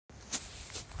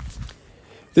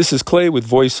This is Clay with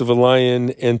Voice of a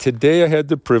Lion, and today I had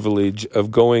the privilege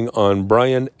of going on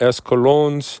Brian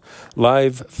Escalon's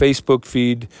live Facebook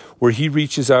feed where he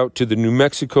reaches out to the New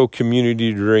Mexico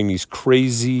community during these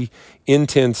crazy,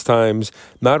 intense times,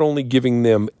 not only giving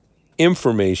them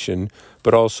information,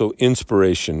 but also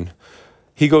inspiration.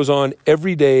 He goes on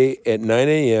every day at 9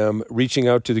 a.m., reaching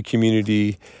out to the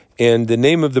community, and the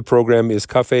name of the program is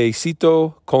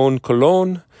Cafecito con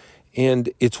Colon, and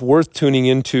it's worth tuning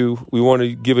into. We want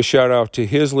to give a shout out to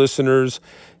his listeners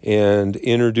and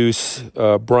introduce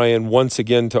Brian once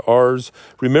again to ours.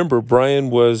 Remember, Brian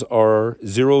was our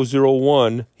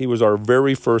 001. He was our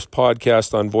very first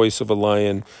podcast on Voice of a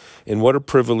Lion, and what a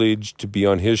privilege to be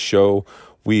on his show.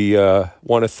 We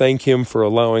want to thank him for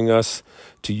allowing us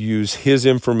to use his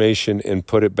information and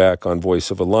put it back on Voice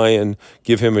of a Lion.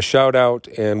 Give him a shout out,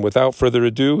 and without further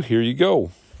ado, here you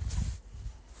go.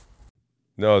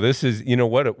 No, this is,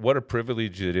 what a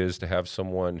privilege it is to have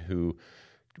someone who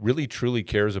really truly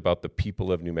cares about the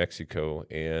people of New Mexico,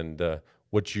 and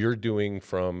what you're doing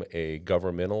from a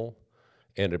governmental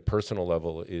and a personal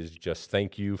level is just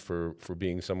thank you for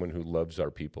being someone who loves our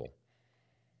people.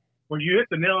 Well, you hit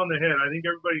the nail on the head. I think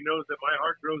everybody knows that my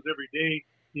heart grows every day.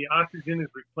 The oxygen is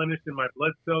replenished in my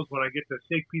blood cells when I get to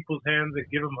shake people's hands and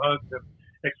give them hugs and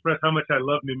express how much I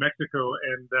love New Mexico.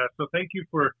 And so thank you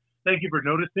for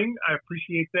noticing. I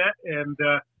appreciate that. And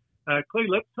Clay,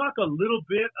 let's talk a little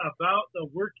bit about the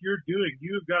work you're doing.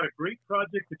 You've got a great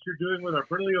project that you're doing with our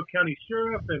Bernalillo County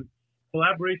Sheriff and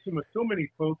collaboration with so many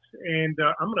folks. And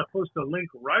I'm going to post a link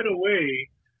right away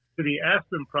to the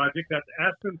Aspen Project. That's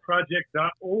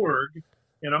aspenproject.org.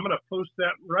 And I'm going to post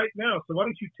that right now. So why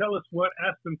don't you tell us what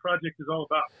Aspen Project is all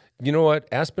about? You know what?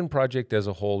 Aspen Project as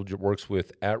a whole works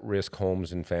with at-risk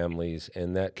homes and families,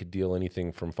 and that could deal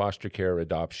anything from foster care,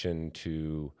 adoption,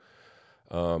 to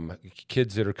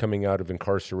kids that are coming out of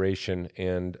incarceration.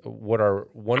 And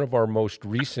one of our most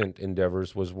recent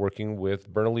endeavors was working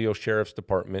with Bernalillo Sheriff's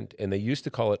Department, and they used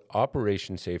to call it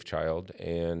Operation Safe Child.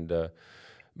 And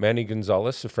Manny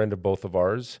Gonzalez, a friend of both of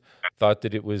ours, thought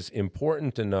that it was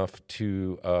important enough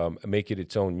to make it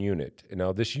its own unit. And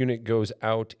now this unit goes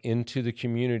out into the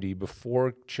community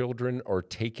before children are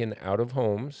taken out of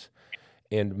homes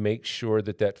and make sure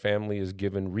that that family is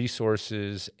given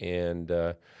resources and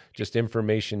just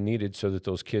information needed so that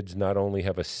those kids not only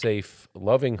have a safe,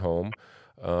 loving home,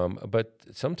 but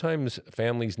sometimes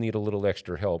families need a little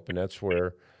extra help, and that's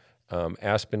where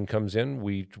Aspen comes in.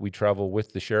 We travel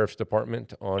with the Sheriff's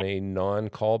Department on a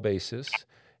non-call basis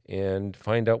and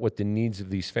find out what the needs of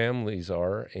these families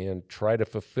are and try to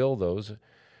fulfill those,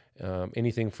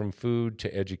 anything from food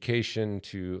to education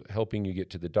to helping you get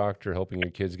to the doctor, helping your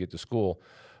kids get to school.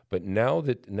 But now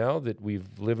that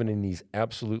we've living in these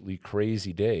absolutely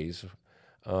crazy days,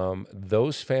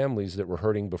 those families that were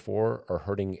hurting before are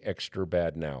hurting extra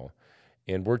bad now.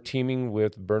 And we're teaming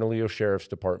with Bernalillo Sheriff's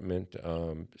Department,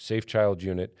 Safe Child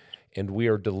Unit, and we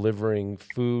are delivering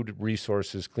food,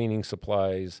 resources, cleaning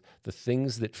supplies, the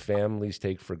things that families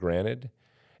take for granted,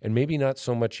 and maybe not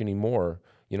so much anymore.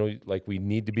 Like we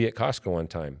need to be at Costco on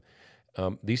time.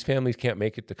 These families can't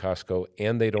make it to Costco,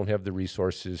 and they don't have the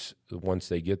resources once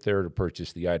they get there to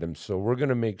purchase the items. So we're going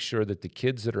to make sure that the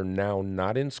kids that are now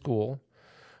not in school,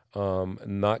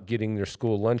 not getting their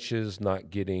school lunches, not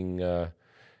getting...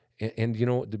 And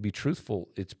to be truthful,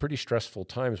 it's pretty stressful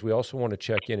times. We also want to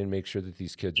check in and make sure that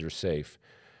these kids are safe.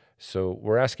 So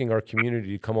we're asking our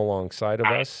community to come alongside of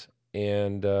us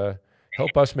and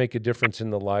help us make a difference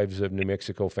in the lives of New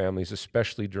Mexico families,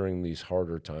 especially during these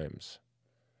harder times.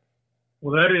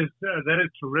 Well, that is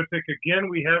terrific. Again,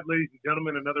 we have, ladies and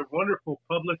gentlemen, another wonderful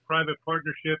public-private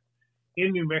partnership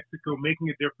in New Mexico, making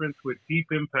a difference with deep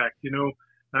impact.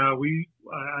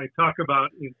 I talk about,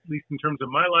 at least in terms of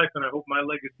my life, and I hope my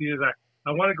legacy is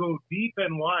I want to go deep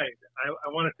and wide. I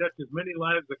want to touch as many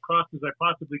lives across as I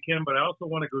possibly can, but I also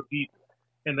want to go deep,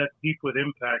 and that's deep with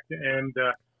impact. And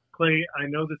Clay, I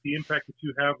know that the impact that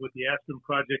you have with the Aspen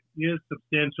Project is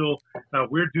substantial.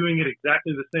 We're doing it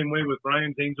exactly the same way with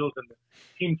Brian's Angels and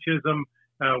Team Chisholm.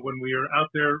 When we are out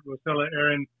there, Rosella,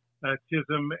 Aaron,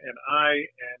 Chisholm, and I,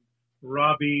 and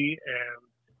Robbie, and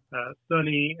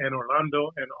Sonny and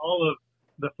Orlando and all of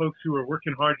the folks who are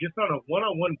working hard just on a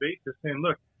one-on-one basis saying,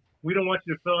 look, we don't want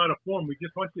you to fill out a form. We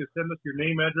just want you to send us your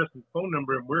name, address, and phone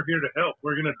number, and we're here to help.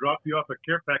 We're going to drop you off a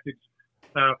care package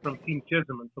from Team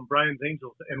Chisholm and from Brian's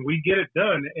Angels, and we get it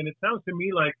done. And it sounds to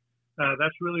me like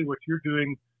that's really what you're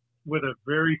doing with a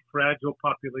very fragile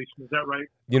population. Is that right?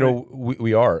 You know,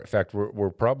 we are. In fact, we're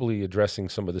probably addressing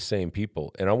some of the same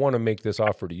people. And I want to make this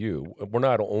offer to you. We're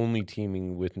not only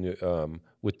teaming with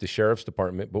the sheriff's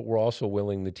department, but we're also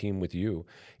willing to team with you.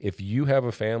 If you have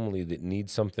a family that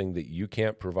needs something that you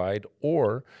can't provide,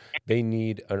 or they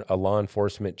need a law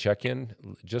enforcement check-in,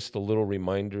 just a little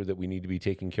reminder that we need to be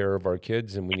taking care of our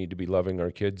kids and we need to be loving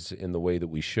our kids in the way that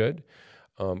we should.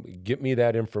 Get me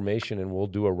that information and we'll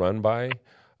do a run by.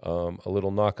 A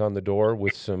little knock on the door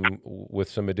with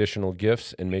some additional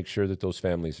gifts, and make sure that those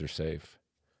families are safe.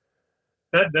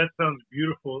 That sounds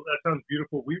beautiful. That sounds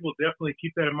beautiful. We will definitely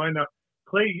keep that in mind. Now,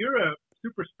 Clay, you're a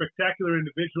super spectacular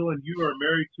individual, and you are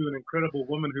married to an incredible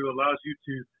woman who allows you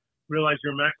to realize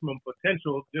your maximum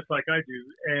potential, just like I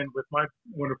do, and with my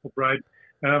wonderful bride.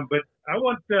 But I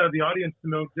want the audience to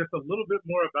know just a little bit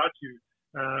more about you.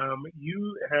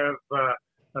 You have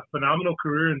a phenomenal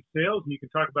career in sales, and you can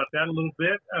talk about that a little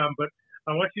bit. But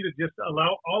I want you to just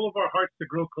allow all of our hearts to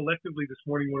grow collectively this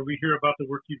morning when we hear about the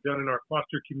work you've done in our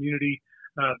foster community.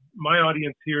 My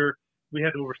audience here, we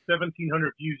had over 1,700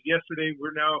 views yesterday.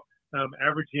 We're now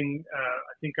averaging,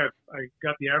 I think I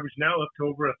got the average now up to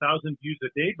over 1,000 views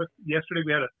a day. But yesterday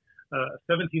we had a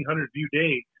 1,700 view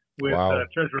day with Wow.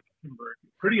 Treasurer Luxembourg.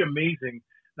 Pretty amazing.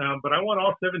 But I want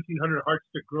all 1,700 hearts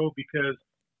to grow, because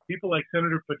people like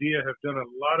Senator Padilla have done a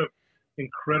lot of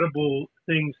incredible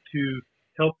things to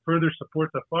help further support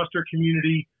the foster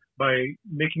community by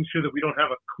making sure that we don't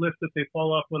have a cliff that they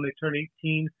fall off when they turn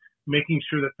 18, making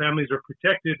sure that families are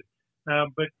protected.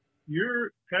 But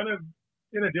you're kind of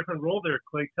in a different role there,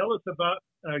 Clay. Tell us about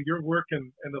your work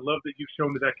and the love that you've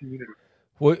shown to that community.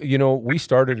 Well, you know, we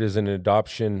started as an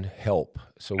adoption help.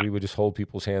 So we would just hold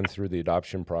people's hands through the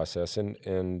adoption process.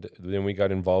 And then we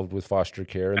got involved with foster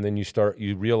care. And then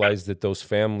you realize that those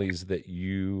families that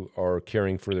you are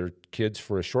caring for their kids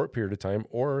for a short period of time,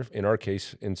 or in our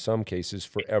case, in some cases,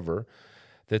 forever,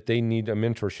 that they need a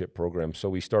mentorship program. So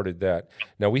we started that.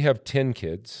 Now we have 10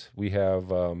 kids. We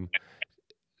have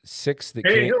 6 that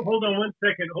Hey, came. hold on one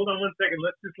second.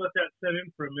 Let's just let that set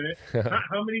in for a minute.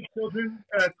 How many children,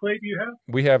 Clay, do you have?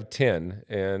 We have 10,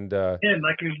 and 10,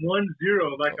 like in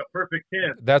 1-0, like a perfect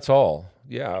 10. that's all.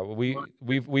 Yeah,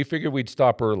 we figured we'd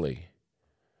stop early.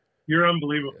 You're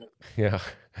unbelievable. Yeah,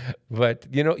 but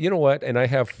you know what? And I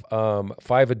have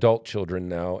 5 adult children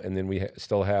now, and then we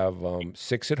still have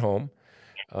 6 at home.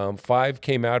 5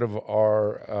 came out of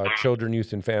our children,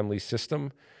 youth, and family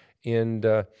system, and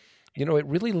you know, it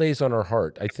really lays on our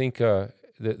heart. I think the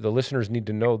listeners need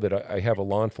to know that I have a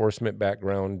law enforcement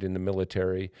background in the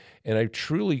military, and I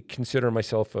truly consider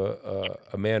myself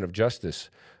a man of justice.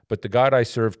 But the God I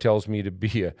serve tells me to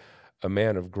be a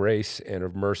man of grace and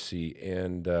of mercy,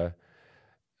 and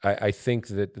I think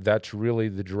that's really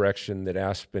the direction that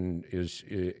Aspen is,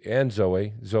 and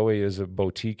Zoe. Zoe is a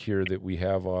boutique here that we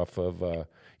have off of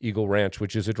Eagle Ranch,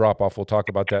 which is a drop-off. We'll talk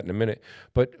about that in a minute.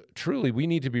 But truly, we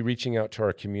need to be reaching out to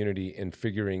our community and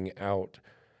figuring out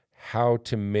how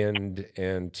to mend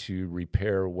and to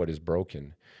repair what is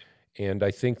broken. And I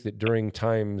think that during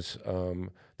times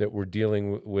that we're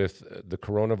dealing with the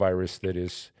coronavirus that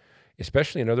is,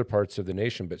 especially in other parts of the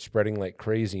nation, but spreading like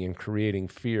crazy and creating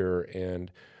fear. And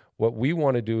what we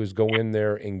want to do is go in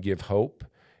there and give hope.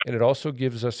 And it also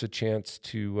gives us a chance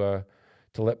to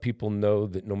let people know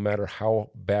that no matter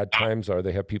how bad times are,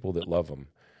 they have people that love them.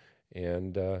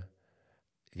 And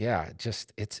yeah,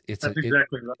 just it's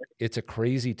exactly right. It's a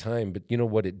crazy time. But you know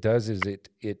what it does is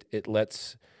it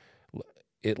lets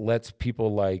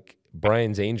people like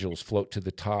Brian's Angels float to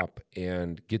the top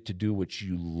and get to do what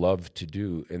you love to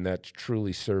do, and that's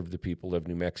truly serve the people of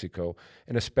New Mexico,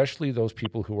 and especially those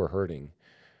people who are hurting.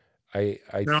 I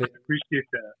appreciate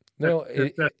that. No,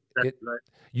 right.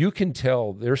 You can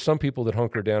tell there's some people that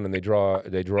hunker down and they draw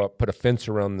up, put a fence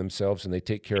around themselves, and they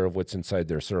take care of what's inside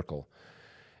their circle.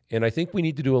 And I think we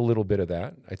need to do a little bit of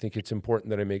that. I think it's important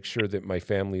that I make sure that my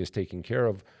family is taken care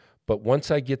of. But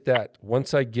once I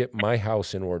get my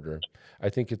house in order, I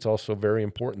think it's also very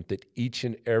important that each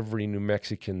and every New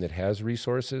Mexican that has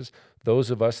resources, those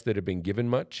of us that have been given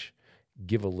much,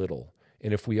 give a little.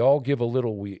 And if we all give a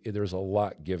little, there's a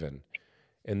lot given.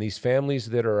 And these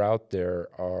families that are out there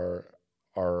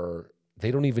they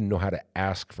don't even know how to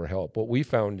ask for help. What we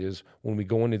found is when we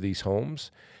go into these homes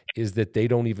is that they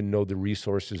don't even know the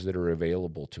resources that are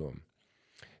available to them.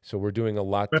 So we're doing a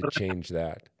lot to change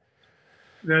that.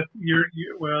 We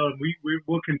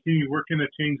will continue working to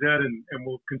change that, and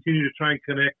we'll continue to try and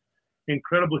connect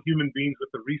incredible human beings with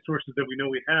the resources that we know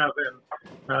we have.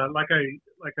 And like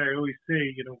I always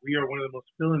say, we are one of the most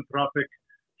philanthropic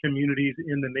communities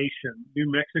in the nation. New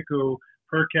Mexico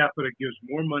per capita gives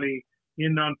more money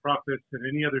in nonprofits than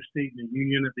any other state in the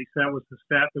union. At least that was the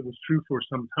stat that was true for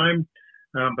some time.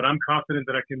 But I'm confident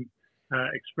that I can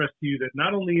express to you that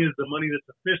not only is the money that's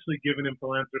officially given in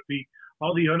philanthropy,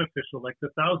 all the unofficial, like the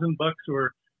 $1,000 or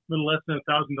a little less than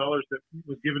 $1,000 that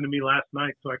was given to me last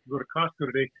night so I could go to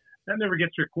Costco today, that never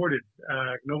gets recorded.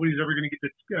 Nobody's ever going to get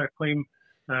to claim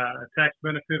a tax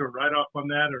benefit or write off on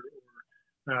that or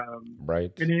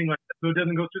right. anything like that. So it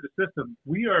doesn't go through the system.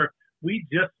 We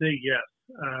just say yes.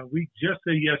 We just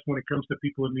say yes when it comes to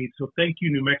people in need. So thank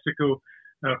you, New Mexico,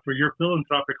 for your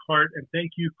philanthropic heart, and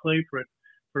thank you, Clay,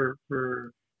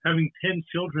 for having 10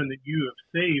 children that you have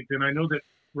saved. And I know that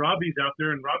Robbie's out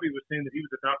there, and Robbie was saying that he was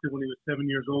adopted when he was 7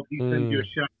 years old. He sent you a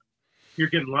shout. You're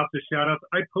getting lots of shout outs.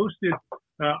 I posted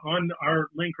on our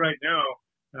link right now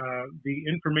the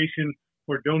information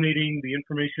for donating, the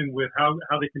information with how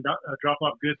they can drop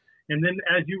off goods. And then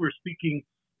as you were speaking,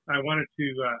 I wanted to,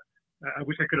 I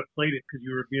wish I could have played it because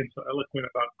you were being so eloquent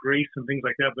about grace and things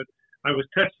like that. But I was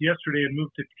touched yesterday and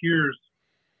moved to tears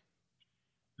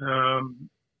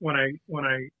when I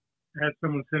had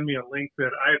someone send me a link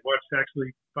that I had watched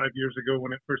actually 5 years ago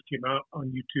when it first came out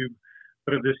on YouTube,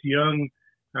 but of this young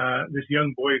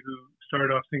boy who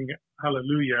started off singing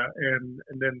Hallelujah, and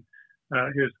then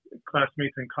his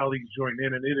classmates and colleagues joined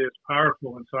in, and it is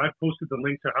powerful. And so I posted the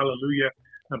link to Hallelujah,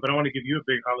 but I want to give you a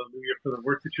big hallelujah for the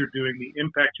work that you're doing, the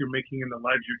impact you're making in the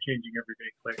lives you're changing every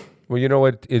day, Clay. Well, you know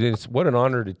what? It is what an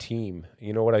honor to team.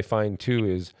 You know what I find too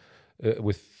is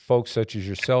with folks such as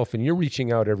yourself, and you're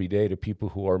reaching out every day to people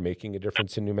who are making a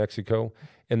difference in New Mexico.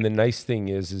 And the nice thing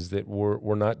is that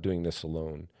we're not doing this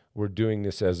alone. We're doing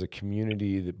this as a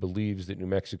community that believes that New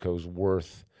Mexico's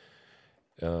worth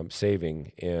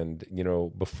saving. And, you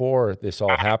know, before this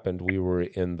all happened, we were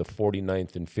in the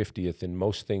 49th and 50th in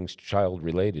most things child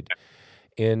related.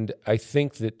 And I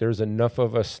think that there's enough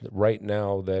of us right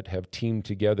now that have teamed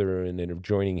together and are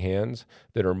joining hands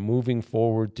that are moving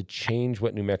forward to change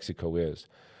what New Mexico is.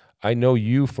 I know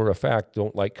you for a fact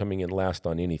don't like coming in last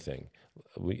on anything.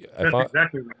 That's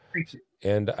exactly right. Thank you.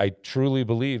 And I truly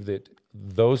believe that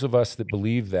those of us that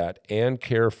believe that and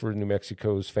care for New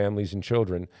Mexico's families and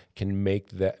children can make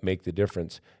the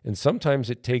difference. And sometimes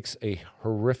it takes a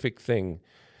horrific thing.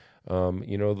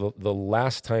 You know, the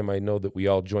last time I know that we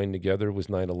all joined together was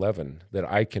 9/11 that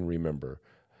I can remember.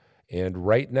 And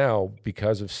right now,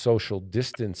 because of social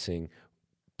distancing,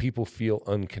 people feel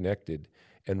unconnected.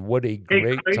 And what a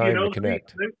great time to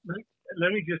connect.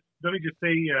 Let me just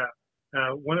say,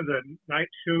 one of the night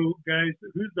show guys,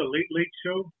 who's the Late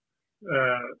Show?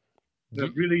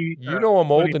 You know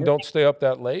I'm old and don't stay up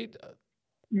that late?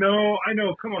 No, I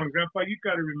know. Come on, Grandpa, you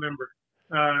got to remember.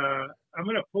 I'm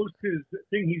going to post his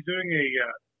thing. He's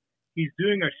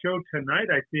doing a show tonight,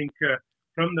 I think,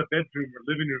 from the bedroom or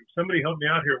living room. Somebody help me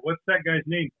out here. What's that guy's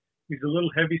name? He's a little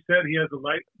heavy set. He has the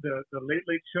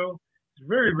Late Show. It's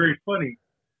very, very funny.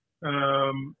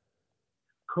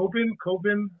 Corbin.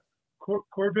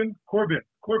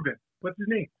 What's his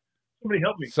name? Somebody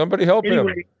help me. Somebody help him.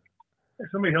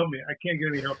 Somebody help me. I can't get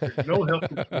any help here. No help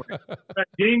this morning.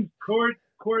 James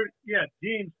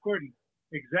James Corden.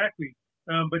 Exactly.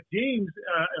 But James,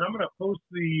 and I'm going to post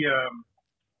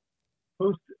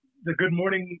the Good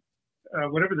Morning,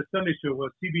 whatever the Sunday show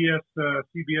was,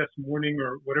 CBS Morning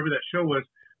or whatever that show was.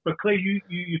 But Clay,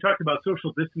 you talked about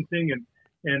social distancing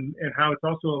and how it's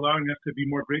also allowing us to be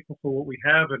more grateful for what we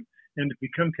have and to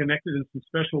become connected in some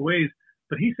special ways.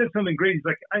 But he said something great. He's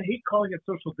like, I hate calling it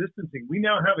social distancing. We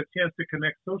now have a chance to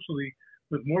connect socially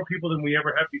with more people than we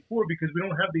ever have before because we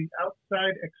don't have these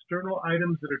outside external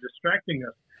items that are distracting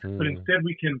us. But instead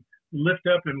we can lift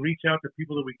up and reach out to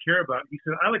people that we care about. He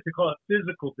said, I like to call it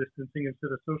physical distancing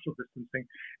instead of social distancing.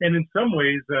 And in some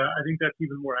ways, I think that's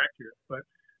even more accurate. But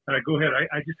go ahead.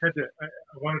 I just had to, I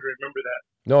wanted to remember that.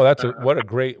 No, that's what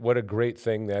a great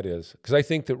thing that is. Because I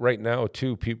think that right now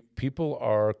too, people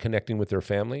are connecting with their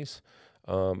families.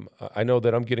 I know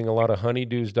that I'm getting a lot of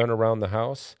honeydews done around the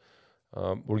house.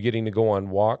 We're getting to go on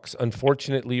walks.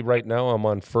 Unfortunately, right now I'm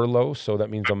on furlough, so that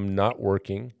means I'm not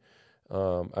working.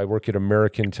 I work at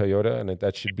American Toyota, and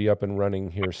that should be up and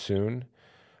running here soon.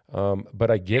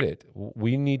 But I get it.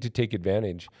 We need to take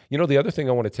advantage. You know, the other thing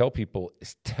I want to tell people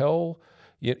is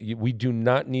we do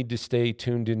not need to stay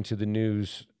tuned into the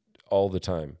news all the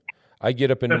time. I get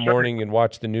up in the morning and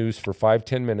watch the news for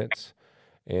 5-10 minutes,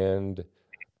 and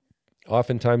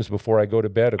oftentimes before I go to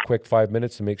bed, a quick 5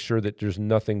 minutes to make sure that there's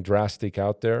nothing drastic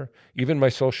out there. Even my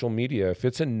social media, if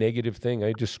it's a negative thing,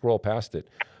 I just scroll past it.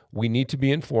 We need to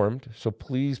be informed, so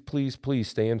please, please, please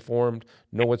stay informed,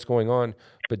 know what's going on,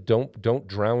 but don't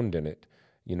drown in it.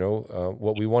 You know,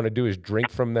 what we want to do is drink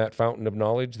from that fountain of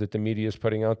knowledge that the media is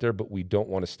putting out there, but we don't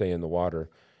want to stay in the water.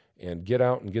 and get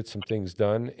out and get some things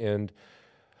done. And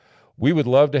we would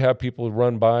love to have people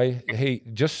run by. Hey,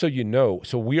 just so you know,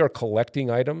 so we are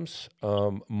collecting items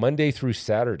Monday through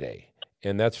Saturday,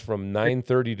 and that's from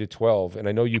 9:30 to 12. And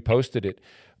I know you posted it,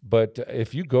 but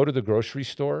if you go to the grocery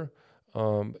store,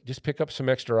 just pick up some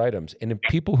extra items. And if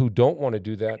people who don't want to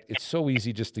do that, it's so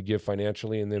easy just to give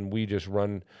financially, and then we just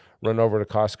run over to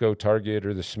Costco, Target,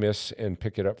 or the Smiths and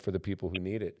pick it up for the people who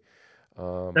need it.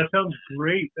 That sounds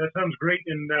great. That sounds great.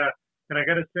 And I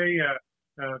got to say,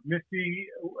 Missy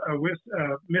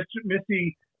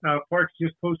Parks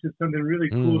just posted something really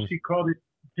cool. She called it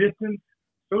distance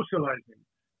socializing.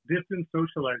 Distance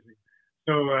socializing.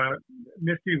 So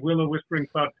Misty Willow Whispering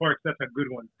Cloud Parks, that's a good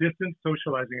one. Distance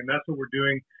socializing, and that's what we're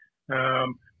doing.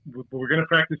 We're going to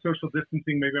practice social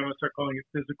distancing. Maybe I'm going to start calling it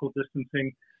physical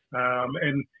distancing.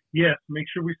 And yes, make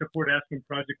sure we support Aspen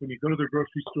Project when you go to the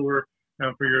grocery store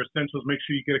for your essentials. Make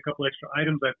sure you get a couple extra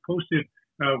items. I've posted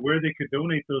where they could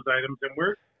donate those items,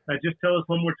 and just tell us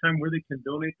one more time where they can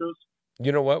donate those.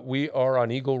 You know what? We are on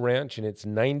Eagle Ranch, and it's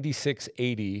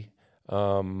 9680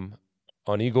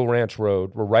 on Eagle Ranch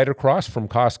Road. We're right across from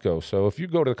Costco. So if you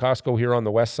go to the Costco here on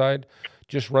the west side,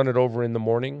 just run it over in the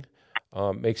morning.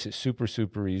 Makes it super,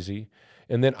 super easy.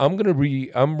 And then I'm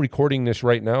recording this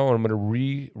right now, and I'm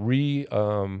going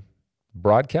to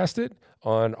broadcast it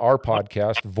on our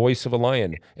podcast, Voice of a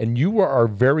Lion. And you were our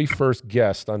very first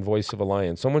guest on Voice of a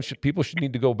Lion. People should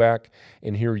need to go back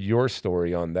and hear your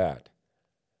story on that.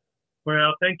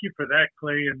 Well, thank you for that,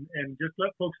 Clay. And just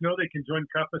let folks know they can join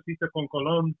Cafecito con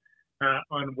Colon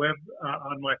on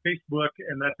my Facebook,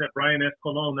 and that's at Brian S.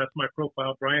 Colon. That's my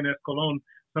profile, Brian S. Colon.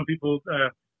 Some people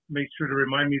make sure to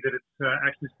remind me that it's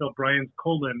actually spelled Brian's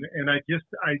colon, and it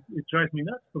drives me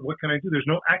nuts. But what can I do? There's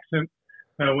no accent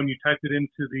when you type it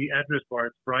into the address bar.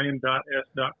 It's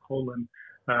brian.s.colon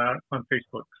on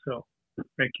Facebook. So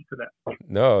thank you for that.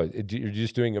 No, you're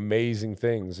just doing amazing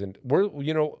things, and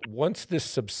once this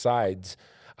subsides,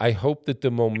 I hope that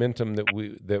the momentum that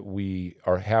we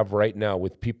have right now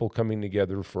with people coming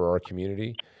together for our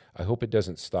community, I hope it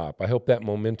doesn't stop. I hope that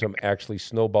momentum actually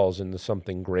snowballs into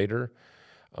something greater.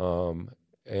 Right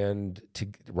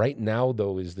now,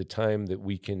 though, is the time that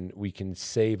we can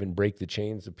save and break the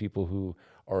chains of people who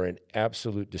are in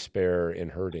absolute despair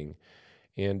and hurting.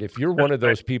 And if you're one of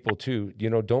those people too,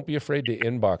 don't be afraid to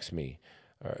inbox me.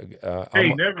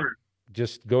 Never.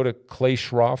 Just go to Clay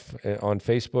Schroff on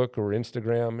Facebook or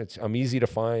Instagram. I'm easy to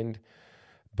find,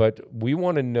 but we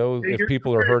want to know if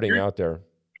people are hurting out there.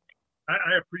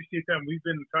 I appreciate that. We've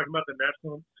been talking about the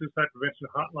National Suicide Prevention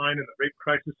Hotline and the Rape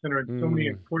Crisis Center, and so many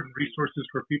important resources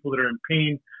for people that are in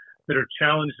pain, that are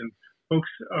challenged, and folks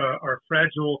are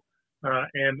fragile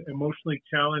and emotionally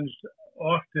challenged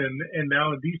often, and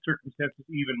now in these circumstances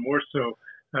even more so.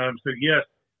 So yes.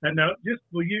 And now,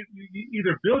 will you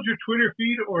either build your Twitter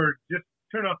feed or just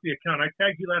turn off the account? I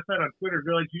tagged you last night on Twitter,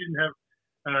 realized you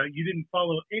didn't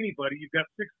follow anybody. You've got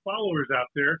 6 followers out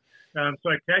there.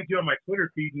 So I tagged you on my Twitter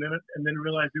feed and then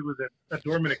realized it was a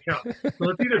dormant account. So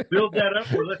let's either build that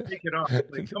up or let's take it off.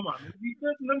 Like, come on,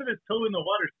 none of it's toe in the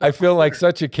water. I feel like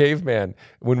such a caveman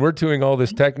when we're doing all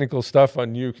this technical stuff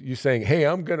on you saying, hey,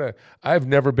 I've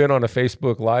never been on a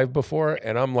Facebook Live before.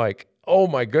 And I'm like, oh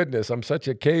my goodness, I'm such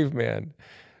a caveman.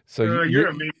 So you're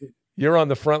amazing. You're on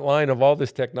the front line of all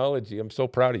this technology. I'm so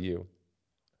proud of you.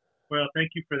 Well,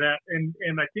 thank you for that. And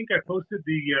I think I posted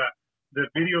the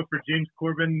video for James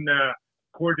Corden,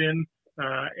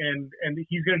 and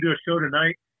he's going to do a show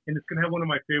tonight, and it's going to have one of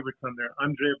my favorites on there.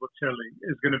 Andrea Bocelli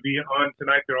is going to be on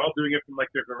tonight. They're all doing it from like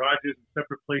their garages and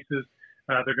separate places.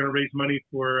 They're going to raise money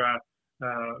for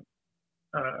a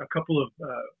couple of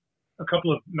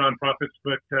nonprofits,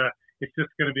 but it's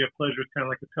just going to be a pleasure. It's kind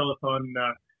of like a telethon.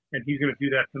 And he's going to do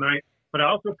that tonight. But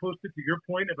I also posted, to your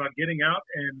point about getting out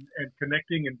and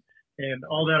connecting and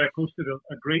all that, I posted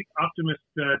a great Optimist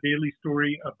daily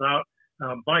story about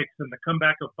bikes and the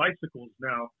comeback of bicycles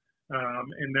now.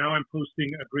 And now I'm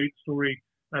posting a great story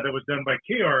that was done by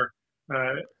KRWG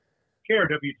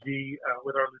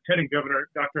with our Lieutenant Governor,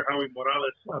 Dr. Howie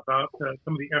Morales, about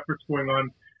some of the efforts going on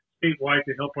statewide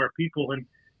to help our people. And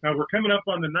we're coming up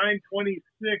on the 9:26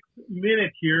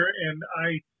 minute here, and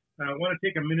I want to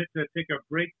take a minute to take a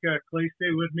break. Clay, stay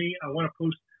with me. I want to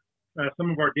post some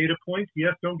of our data points.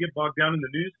 Yes, don't get bogged down in the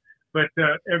news, but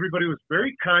everybody was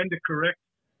very kind to correct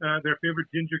their favorite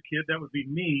ginger kid. That would be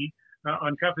me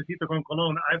on Cafecito con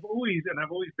Colon. I've always done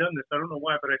this. I don't know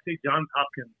why, but I say Johns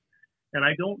Hopkins, and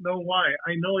I don't know why.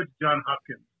 I know it's John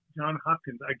Hopkins. John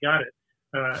Hopkins. I got it.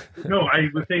 No, I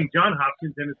was saying John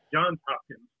Hopkins, and it's Johns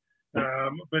Hopkins.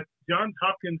 But Johns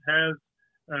Hopkins has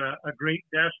a great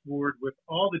dashboard with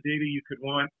all the data you could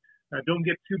want don't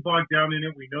get too bogged down in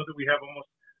it. We know that we have almost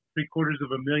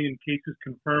 750,000 cases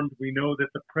confirmed. We know that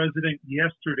the president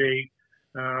yesterday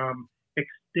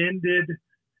extended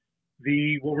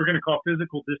what we're going to call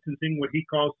physical distancing, what he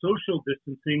calls social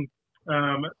distancing,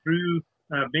 through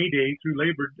May Day, through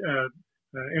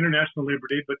International Labor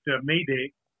Day, but May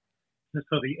Day. And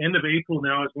so the end of April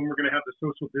now is when we're going to have the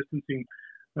social distancing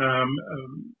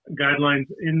guidelines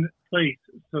in place.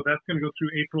 So that's going to go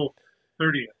through April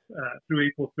 30th.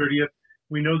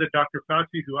 We know that Dr.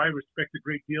 Fauci, who I respect a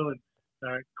great deal, and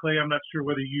Clay, I'm not sure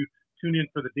whether you tune in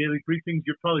for the daily briefings.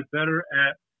 You're probably better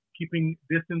at keeping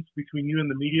distance between you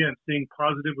and the media and staying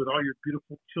positive with all your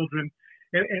beautiful children.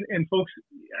 And folks,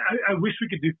 I wish we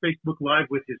could do Facebook Live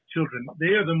with his children.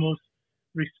 They are the most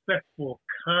respectful,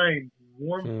 kind,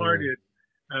 warm-hearted,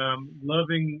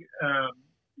 loving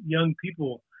young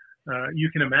people you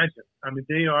can imagine. I mean,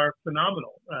 they are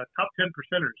phenomenal, top 10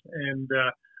 percenters. And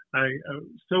I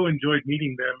so enjoyed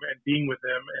meeting them and being with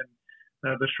them.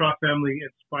 And the Schroff family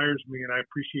inspires me, and I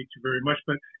appreciate you very much.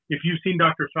 But if you've seen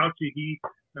Dr. Fauci, he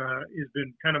has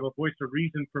been kind of a voice of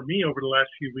reason for me over the last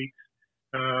few weeks.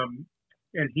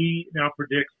 And he now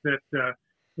predicts that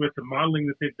with the modeling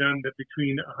that they've done, that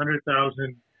between 100,000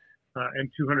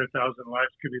 and 200,000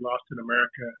 lives could be lost in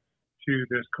America to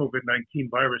this COVID-19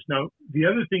 virus. Now, the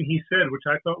other thing he said, which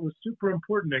I thought was super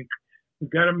important, and we've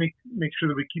got to make sure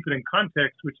that we keep it in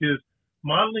context, which is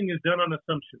modeling is done on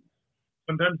assumptions.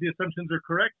 Sometimes the assumptions are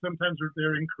correct, sometimes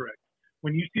they're incorrect.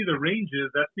 When you see the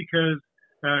ranges, that's because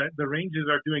the ranges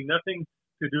are doing nothing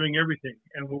to doing everything.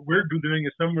 And what we're doing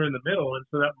is somewhere in the middle. And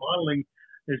so that modeling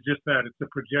is just that. It's a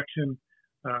projection,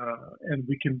 and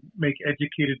we can make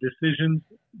educated decisions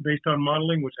based on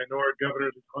modeling, which I know our governor,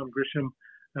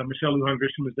 Michelle Lujan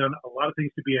Grisham, has done a lot of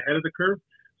things to be ahead of the curve.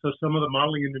 So some of the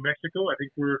modeling in New Mexico, I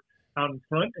think we're out in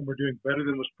front and we're doing better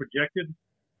than was projected.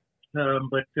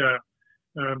 But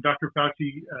Dr.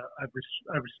 Fauci, I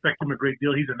respect him a great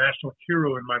deal. He's a national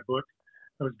hero in my book.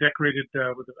 I was decorated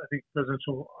with, I think,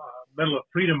 Presidential Medal of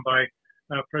Freedom by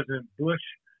President Bush.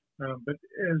 But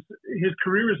his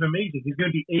career is amazing. He's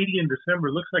going to be 80 in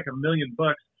December. Looks like $1 million.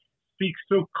 Speaks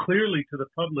so clearly to the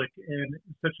public and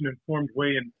in such an informed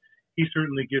way. And he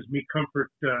certainly gives me comfort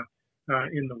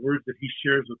in the words that he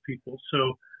shares with people.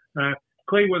 So,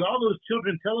 Clay, with all those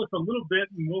children, tell us a little bit,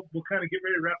 and we'll kind of get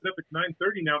ready to wrap it up. It's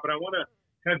 9:30 now, but I want to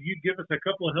have you give us a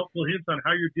couple of helpful hints on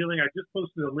how you're dealing. I just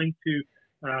posted a link to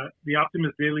the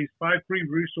Optimist Daily's 5 free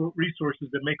resources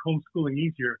that make homeschooling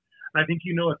easier. I think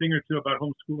you know a thing or two about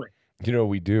homeschooling. You know,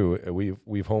 we do.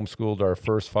 We've homeschooled our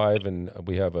first 5, and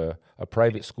we have a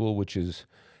private school, which is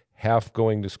half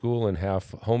going to school and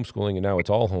half homeschooling, and now it's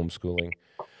all homeschooling.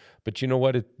 But you know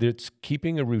what? It's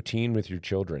keeping a routine with your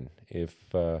children.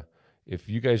 If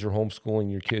you guys are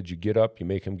homeschooling your kids, you get up, you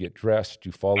make them get dressed,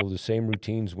 you follow the same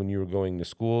routines when you were going to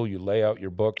school, you lay out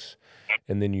your books,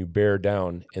 and then you bear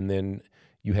down, and then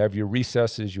you have your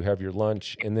recesses, you have your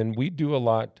lunch, and then we do a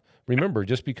lot. Remember,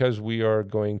 just because we are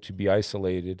going to be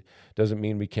isolated doesn't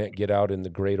mean we can't get out in the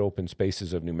great open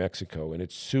spaces of New Mexico. And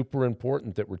it's super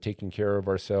important that we're taking care of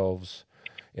ourselves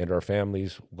and our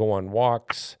families, go on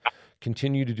walks,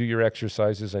 continue to do your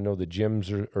exercises. I know the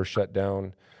gyms are shut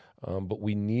down, but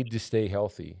we need to stay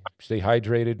healthy, stay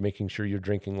hydrated, making sure you're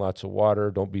drinking lots of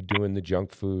water. Don't be doing the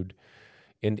junk food.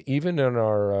 And even in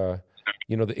our,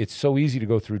 it's so easy to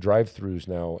go through drive-thrus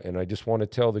now. And I just want to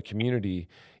tell the community,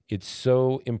 it's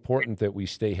so important that we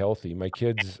stay healthy. My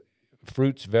kids,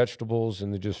 fruits, vegetables,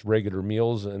 and just regular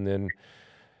meals. And then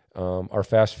our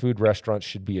fast food restaurants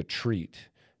should be a treat.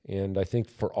 And I think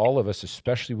for all of us,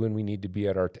 especially when we need to be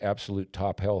at our absolute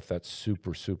top health, that's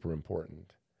super, super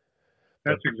important.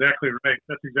 That's exactly right.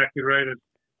 That's exactly right.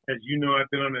 As you know, I've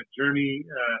been on a journey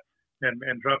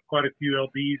and dropped quite a few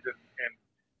lbs, and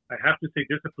I have to stay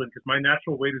disciplined because my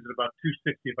natural weight is at about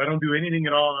 260. If I don't do anything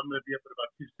at all, I'm going to be up at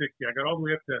about 260. I got all the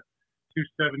way up to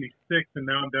 276, and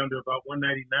now I'm down to about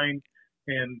 199.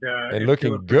 And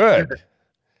looking good.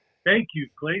 Thank you,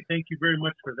 Clay. Thank you very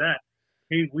much for that.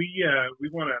 Hey, we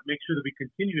want to make sure that we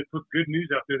continue to put good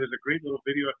news out there. There's a great little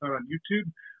video I found on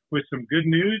YouTube with some good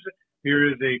news.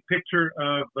 Here is a picture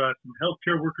of some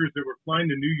healthcare workers that were flying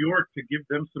to New York to give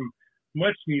them some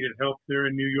much-needed help there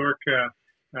in New York.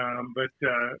 But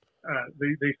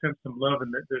they sent some love,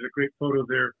 and there's a great photo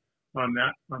there on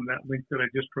that link that I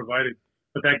just provided.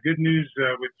 But that good news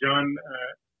with John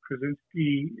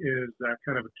Krasinski is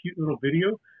kind of a cute little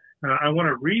video. I want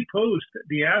to repost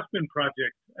the Aspen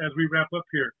Project as we wrap up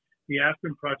here. The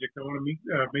Aspen Project. I want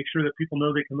to make sure that people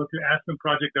know they can look at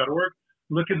aspenproject.org.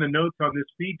 Look in the notes on this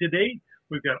feed today.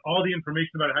 We've got all the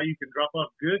information about how you can drop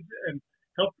off goods and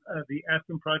help the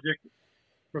Aspen Project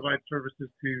provide services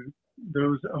to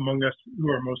those among us who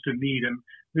are most in need. And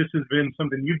this has been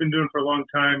something you've been doing for a long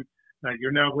time.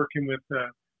 You're now working with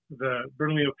the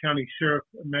Bernalillo County Sheriff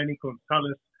Manny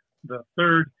Gonzalez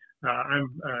III.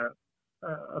 I'm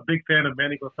a big fan of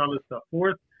Manny Gonzalez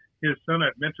IV. His son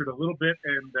I've mentored a little bit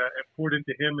and poured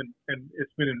into him, and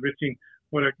it's been enriching.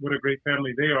 What a great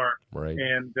family they are. Right.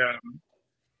 And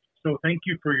so thank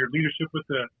you for your leadership with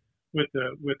the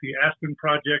Aspen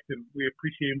Project, and we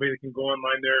appreciate anybody that can go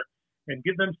online there and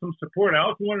give them some support. I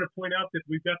also wanted to point out that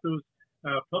we've got those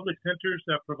public centers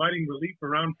providing relief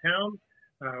around town,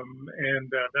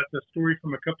 and that's a story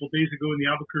from a couple of days ago in the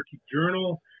Albuquerque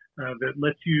Journal that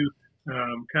lets you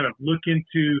kind of look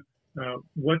into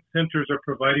what centers are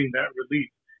providing that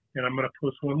relief. And I'm going to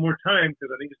post one more time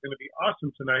because I think it's going to be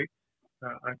awesome tonight.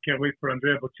 I can't wait for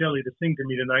Andrea Bocelli to sing to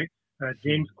me tonight.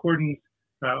 James Corden's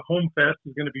Home Fest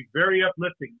is going to be very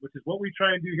uplifting, which is what we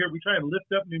try and do here. We try and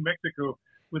lift up New Mexico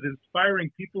with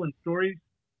inspiring people and stories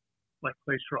like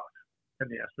Clay Schrock and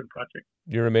the Aspen Project.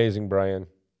 You're amazing, Brian.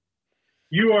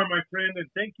 You are, my friend, and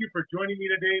thank you for joining me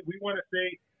today. We want to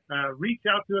say, reach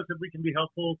out to us if we can be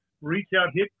helpful. Reach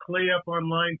out, hit Clay up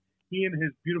online. He and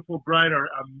his beautiful bride are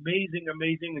amazing,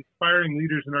 inspiring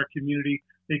leaders in our community.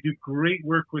 They do great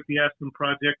work with the Aspen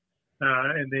Project,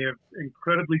 and they have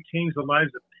incredibly changed the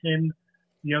lives of 10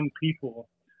 young people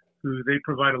who they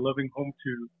provide a loving home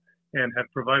to and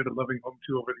have provided a loving home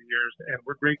to over the years. And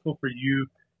we're grateful for you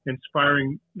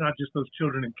inspiring not just those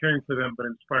children and caring for them, but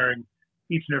inspiring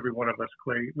each and every one of us,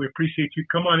 Clay. We appreciate you.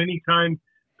 Come on anytime.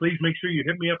 Please make sure you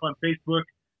hit me up on Facebook.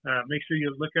 Make sure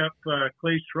you look up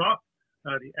Clay Schrock,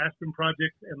 the Aspen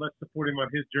Project, and let's support him on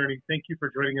his journey. Thank you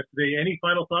for joining us today. Any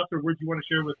final thoughts or words you want to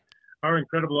share with our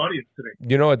incredible audience today?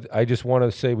 You know, I just want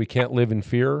to say we can't live in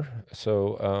fear.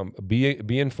 So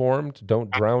be informed.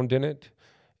 Don't drown in it.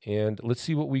 And let's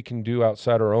see what we can do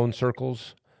outside our own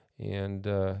circles. And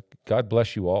God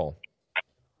bless you all.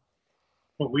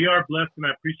 Well, we are blessed, and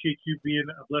I appreciate you being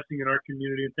a blessing in our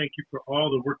community. And thank you for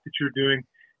all the work that you're doing.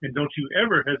 And don't you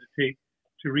ever hesitate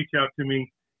to reach out to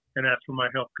me and ask for my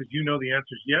help, because you know the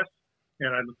answer is yes,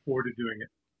 and I look forward to doing it.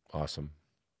 Awesome.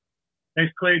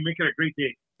 Thanks, Clay. Make it a great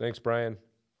day. Thanks, Brian.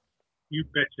 You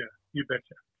betcha. You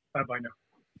betcha. Bye-bye now.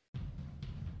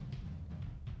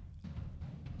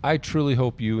 I truly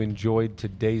hope you enjoyed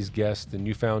today's guest and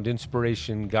you found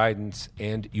inspiration, guidance,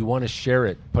 and you want to share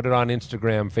it. Put it on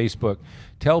Instagram, Facebook.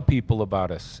 Tell people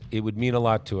about us. It would mean a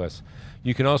lot to us.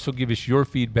 You can also give us your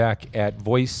feedback at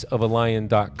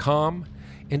voiceofalion.com.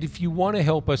 And if you want to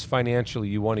help us financially,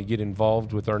 you want to get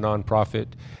involved with our nonprofit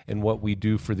and what we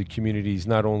do for the communities,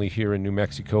 not only here in New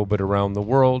Mexico, but around the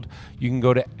world, you can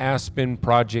go to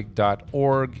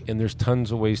aspenproject.org, and there's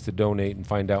tons of ways to donate and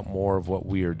find out more of what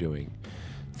we are doing.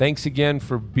 Thanks again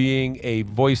for being a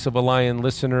Voice of a Lion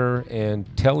listener, and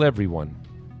tell everyone